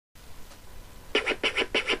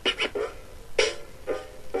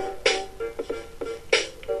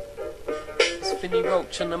Anthony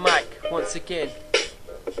Roach on the mic once again.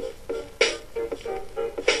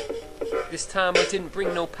 This time I didn't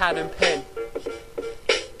bring no pad and pen.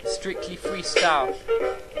 Strictly freestyle,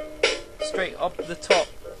 straight up the top.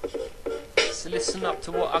 So listen up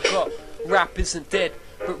to what I got. Rap isn't dead,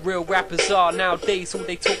 but real rappers are. Nowadays all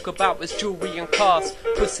they talk about is jewelry and cars,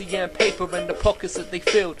 pussy and paper and the pockets that they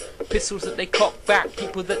filled, pistols that they cock back,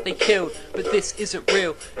 people that they killed. But this isn't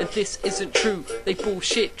real and this isn't true. They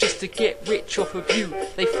bullshit just to get rich off of you.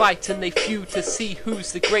 They fight and they feud to see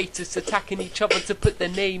who's the greatest, attacking each other to put their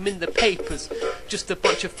name in the papers. Just a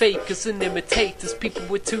bunch of fakers and imitators, people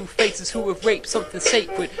with two faces who have raped something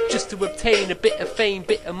sacred just to obtain a bit of fame,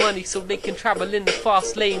 bit of money, so they can travel in the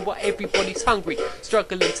fast lane while everybody's hungry,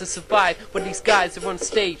 struggling to survive. When these guys are on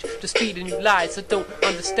stage just feeding you lies, I don't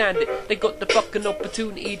understand it. They got the fucking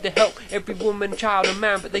opportunity to help every woman, child and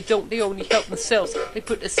man, but they don't, they only help themselves. They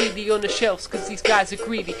put the CD on the shelves cause these guys are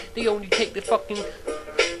greedy. They only take the fucking